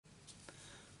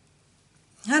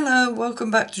Hello, welcome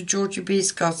back to Georgie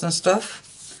B's Cards and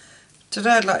Stuff.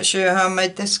 Today I'd like to show you how I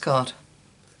made this card.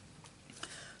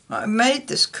 I made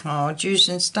this card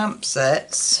using stamp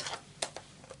sets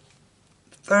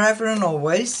Forever and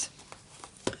Always,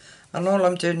 and all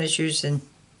I'm doing is using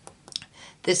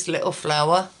this little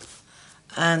flower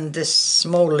and this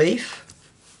small leaf,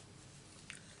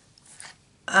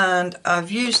 and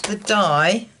I've used the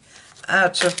die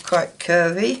out of quite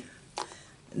curvy,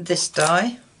 this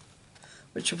die,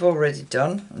 which I've already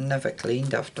done and never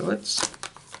cleaned afterwards.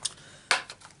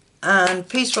 And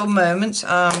Peaceful Moments,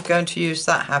 I'm going to use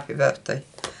that Happy Birthday.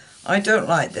 I don't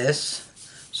like this,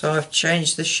 so I've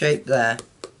changed the shape there.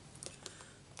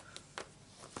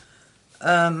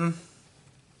 The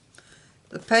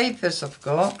papers I've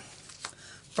got,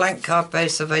 blank card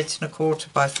base of 8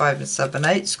 1/4 by 5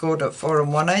 7/8, scored at 4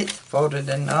 1/8, folded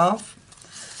in half.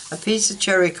 A piece of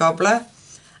cherry cobbler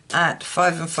at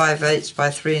 5 5/8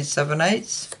 by 3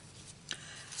 7/8.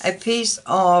 A piece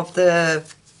of the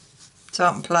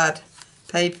tartan plaid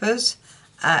papers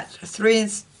at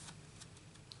 3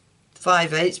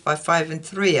 5/8 by 5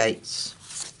 3/8,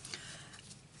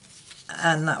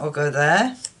 and that will go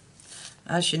there.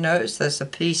 As you notice, there's a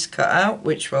piece cut out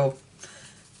which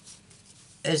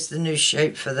is the new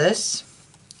shape for this.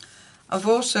 I've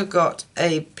also got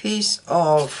a piece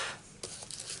of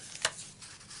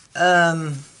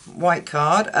white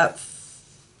card at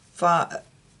 5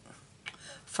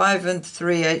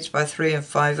 3/8 by 3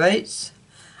 5/8,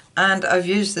 and I've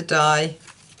used the die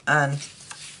and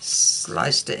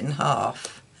sliced it in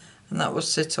half, and that will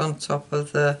sit on top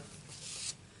of the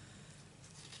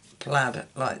plaid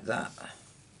like that.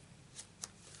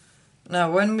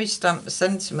 Now when we stamp the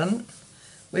sentiment,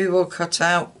 we will cut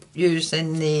out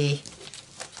using the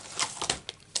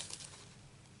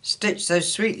Stitch So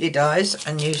Sweetly dies,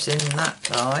 and using that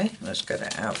die. Let's get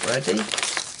it out ready.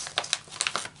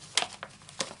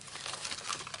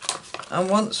 And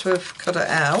once we've cut it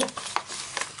out,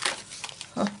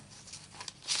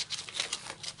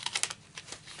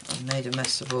 I've made a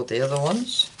mess of all the other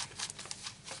ones.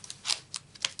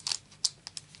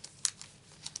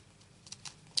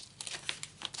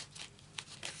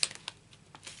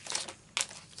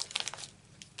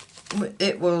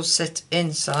 It will sit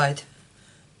inside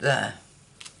there.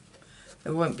 It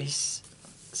won't be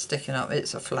sticking up.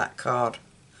 It's a flat card,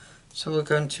 so we're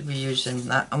going to be using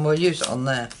that, and we'll use it on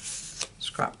there,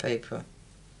 scrap paper.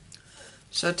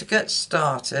 So to get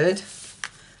started,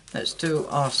 let's do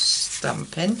our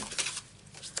stamping.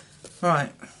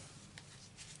 Right,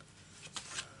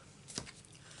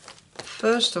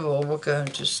 first of all we're going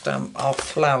to stamp our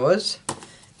flowers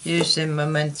using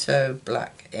Memento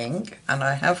black ink, and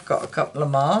I have got a couple of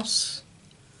masks.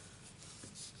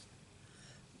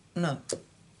 No,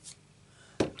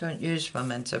 don't use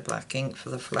Memento black ink for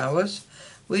the flowers.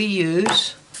 We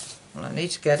use, well, I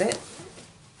need to get it,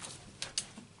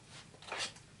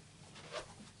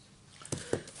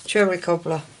 cherry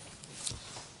cobbler.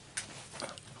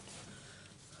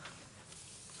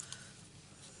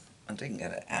 I didn't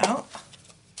get it out.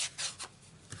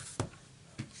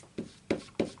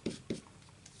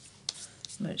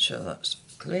 Make sure that's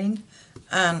clean,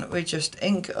 and we just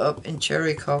ink it up in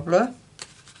cherry cobbler.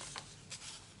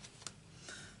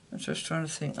 I'm just trying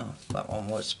to think, oh, that one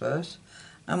was first,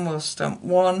 and we'll stamp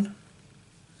one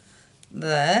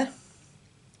there,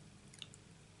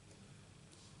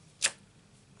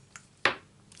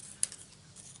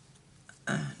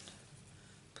 and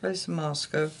place a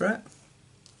mask over it,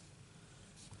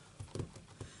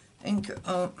 ink it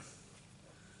up,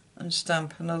 and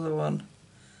stamp another one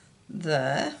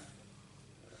there.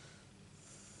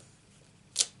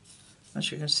 As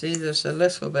you can see, there's a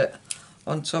little bit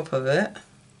on top of it.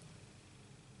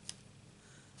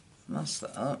 Mask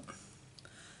that up,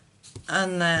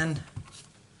 and then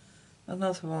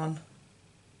another one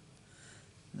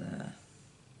there.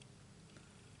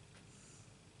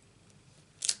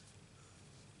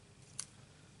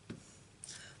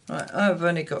 Right, I've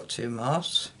only got 2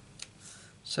 masks,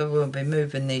 so we'll be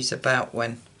moving these about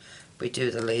when we do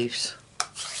the leaves.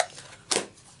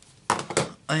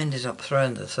 I ended up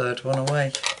throwing the third one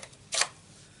away.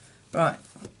 Right,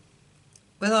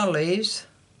 with our leaves,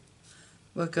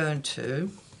 we're going to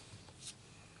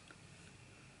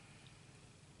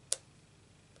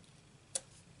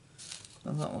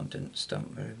well, that one didn't stamp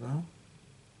very well,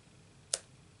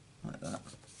 like that.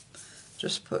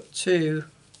 Just put 2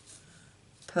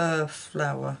 per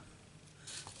flower,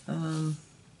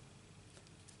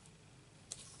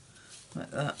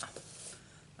 like that,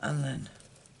 and then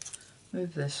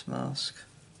move this mask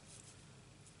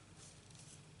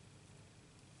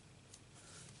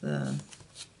there,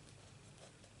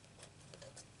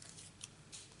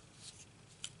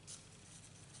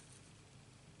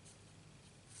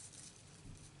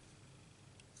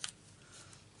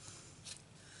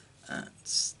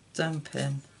 stamp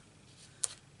in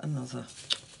another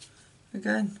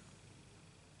again.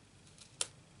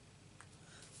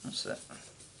 That's it.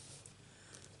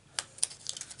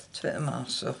 Take the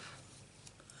mask off.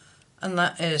 And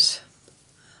that is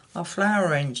our flower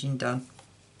arranging done.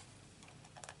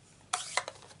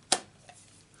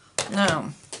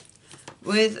 Now,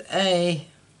 with a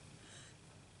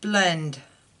blend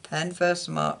pen,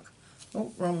 Versamark,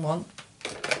 oh, wrong one,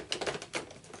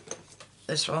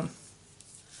 this one,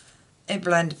 a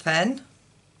blend pen.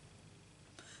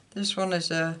 This one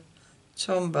is a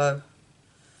Tombow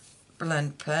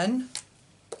blend pen.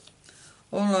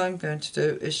 All I'm going to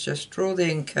do is just draw the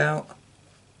ink out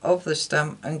of the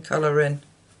stamp and colour in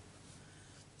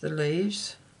the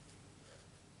leaves.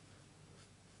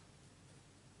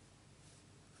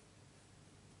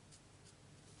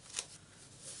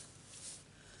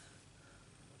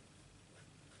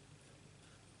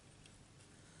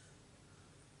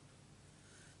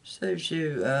 Saves you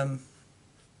you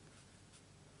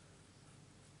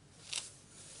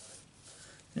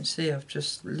can see I've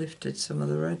just lifted some of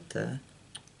the red there.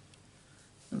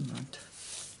 Never mind.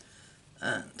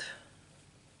 And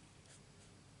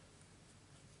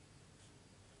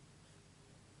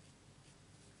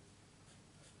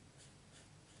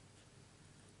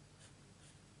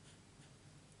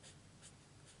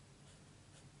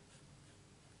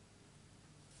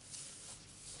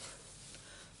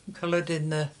coloured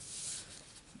in the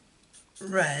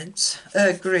reds,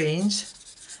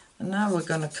 greens, and now we're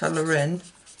going to colour in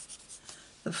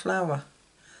the flower.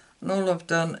 And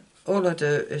all I do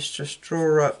is just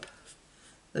draw up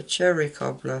the cherry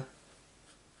cobbler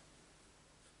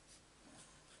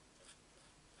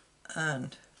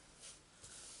and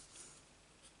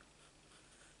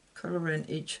colour in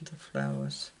each of the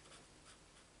flowers.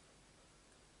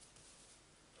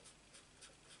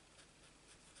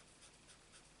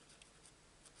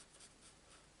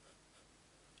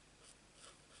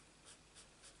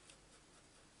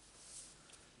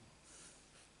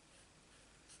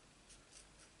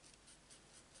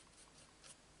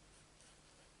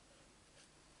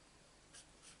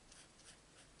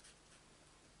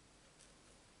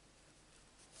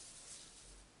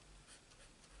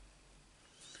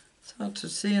 It's hard to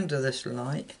see under this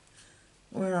light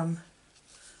where I'm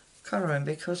colouring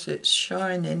because it's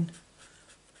shining,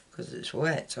 because it's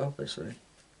wet obviously.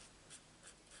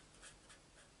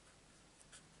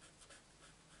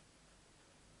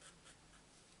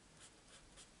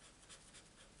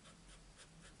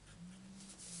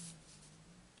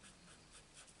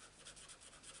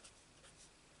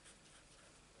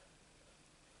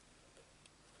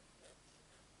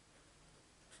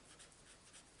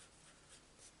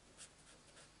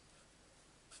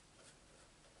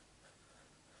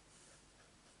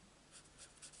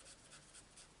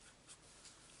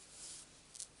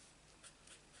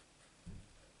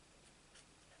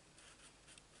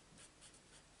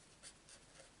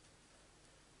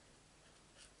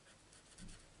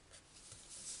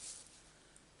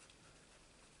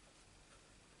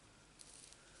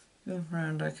 Going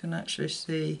round I can actually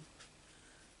see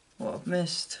what I've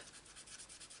missed.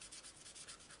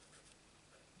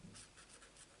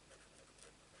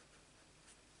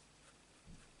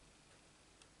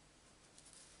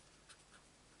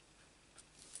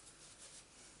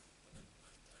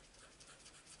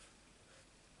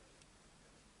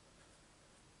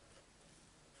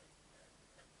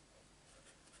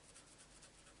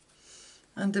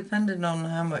 And depending on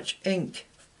how much ink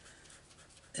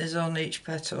is on each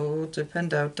petal will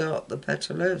depend how dark the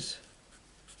petal is.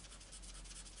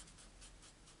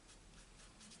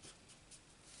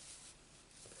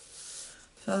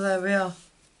 So there we are.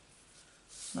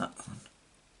 That one.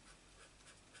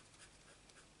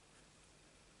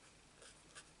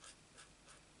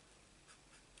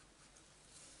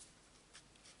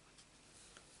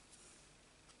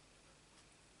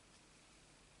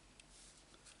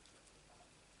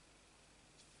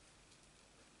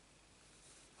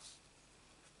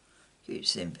 Keep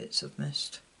seeing bits of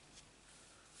mist.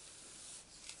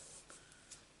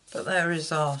 But there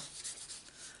is our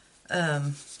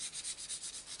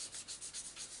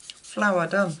flower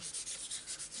done.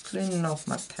 Cleaning off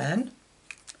my pen.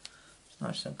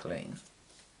 Nice and clean.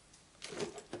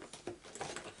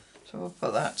 So we'll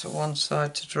put that to one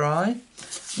side to dry.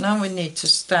 Now we need to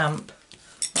stamp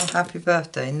our happy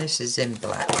birthday, and this is in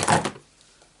black.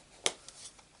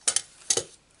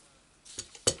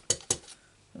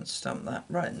 And stamp that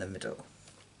right in the middle,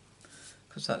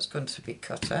 because that's going to be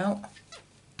cut out.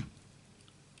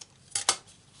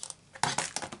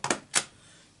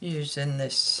 Using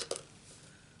this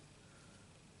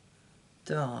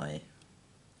die,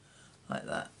 like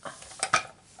that.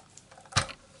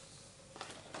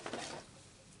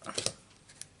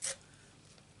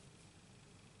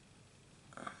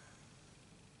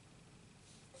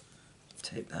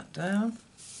 Take that down,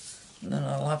 and then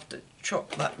I'll have to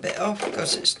chop that bit off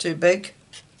because it's too big.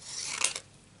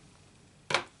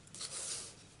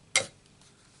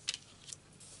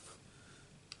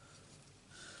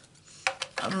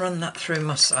 And run that through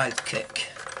my sidekick.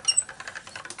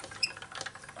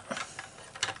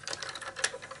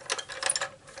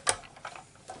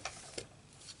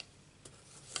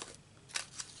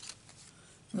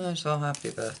 There's our happy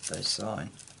birthday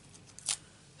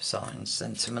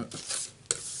sentiment.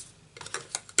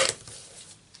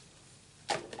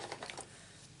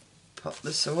 Pop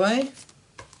this away.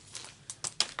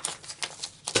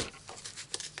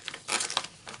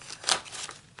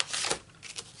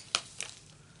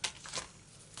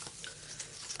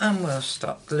 And we'll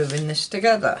start gluing this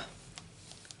together.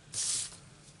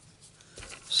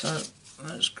 So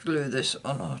let's glue this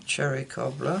on our cherry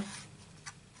cobbler.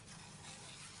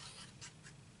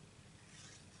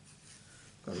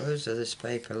 Got loads of this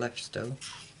paper left still.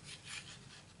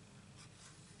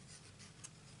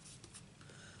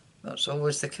 That's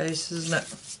always the case, isn't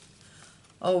it?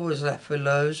 Always left with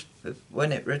loads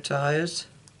when it retires.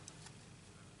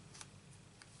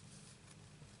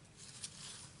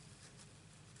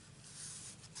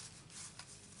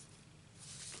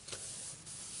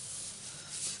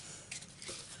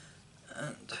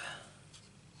 And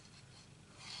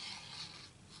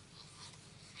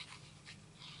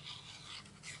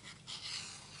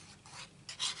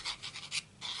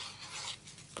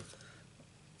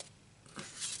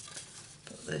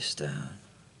put this down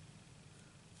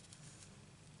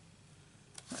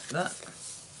like that.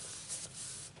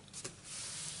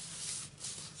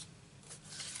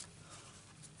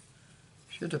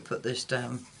 Should have put this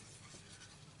down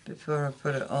before I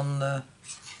put it on the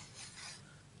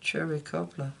cherry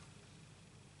cobbler.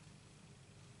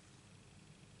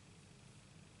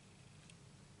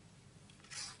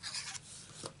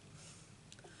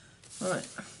 Right,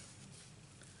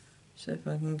 see if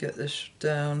I can get this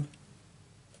down.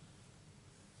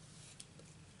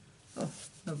 Oh,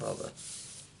 no bother.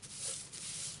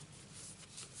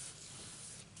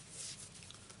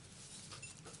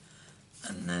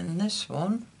 And then this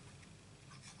one,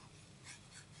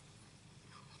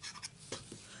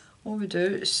 all we do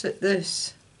is sit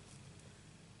this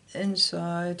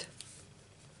inside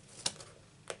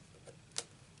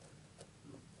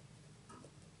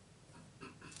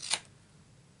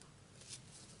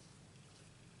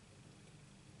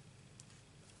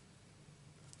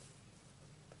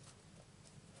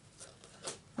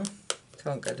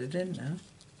can't get it in now.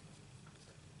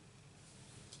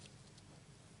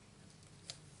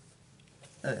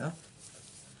 There you are.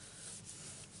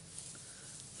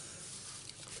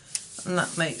 And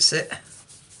that makes it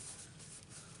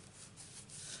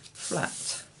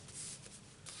flat.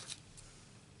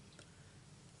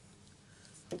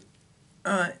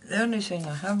 Right, the only thing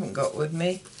I haven't got with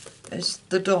me is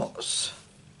the dots.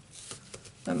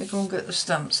 Let me go and get the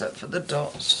stamp set for the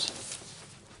dots.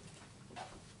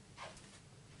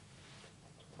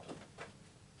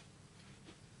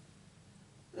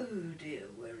 Oh dear,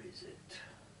 where is it?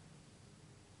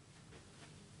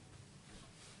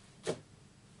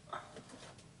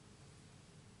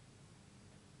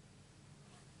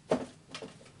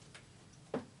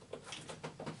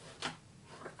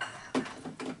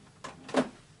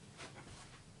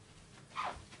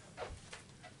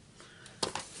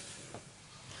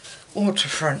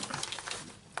 Waterfront.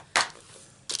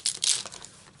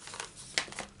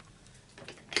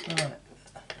 Right.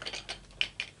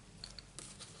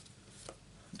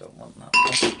 Don't want that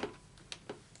one.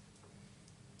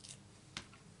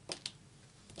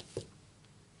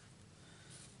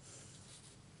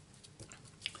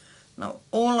 Now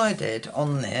all I did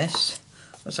on this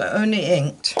was I only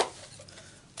inked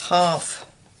half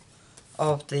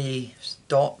of the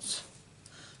dots,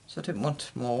 so I didn't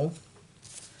want them all.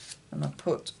 And I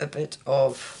put a bit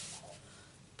of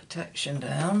protection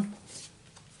down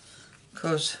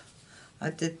because I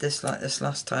did this like this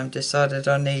last time, decided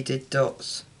I needed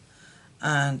dots,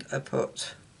 and I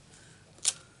put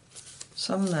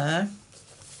some there,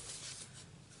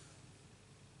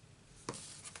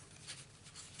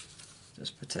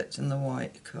 just protecting the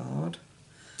white card,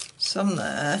 some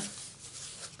there,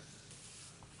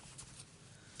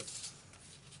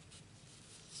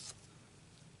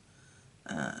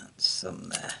 and some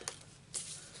there.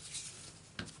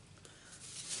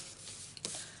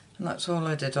 And that's all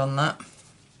I did on that.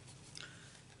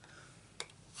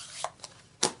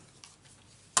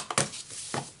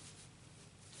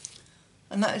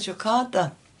 And that is your card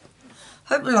done.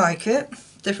 Hope you like it.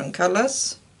 Different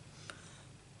colours.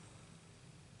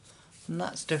 And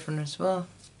that's different as well.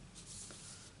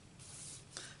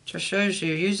 Just shows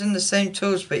you using the same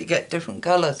tools but you get different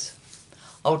colours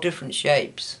or different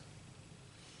shapes.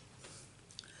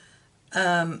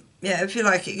 Yeah, if you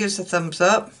like it, give us a thumbs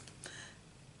up.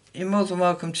 You're more than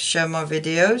welcome to share my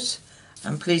videos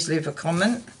and please leave a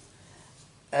comment.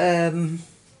 If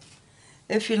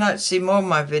you'd like to see more of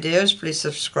my videos, please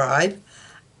subscribe,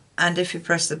 and if you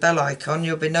press the bell icon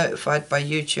you'll be notified by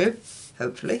YouTube,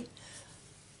 hopefully,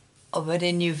 of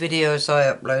any new videos I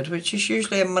upload, which is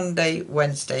usually a Monday,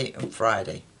 Wednesday and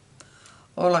Friday.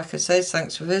 All I can say is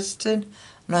thanks for visiting,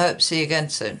 and I hope to see you again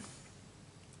soon.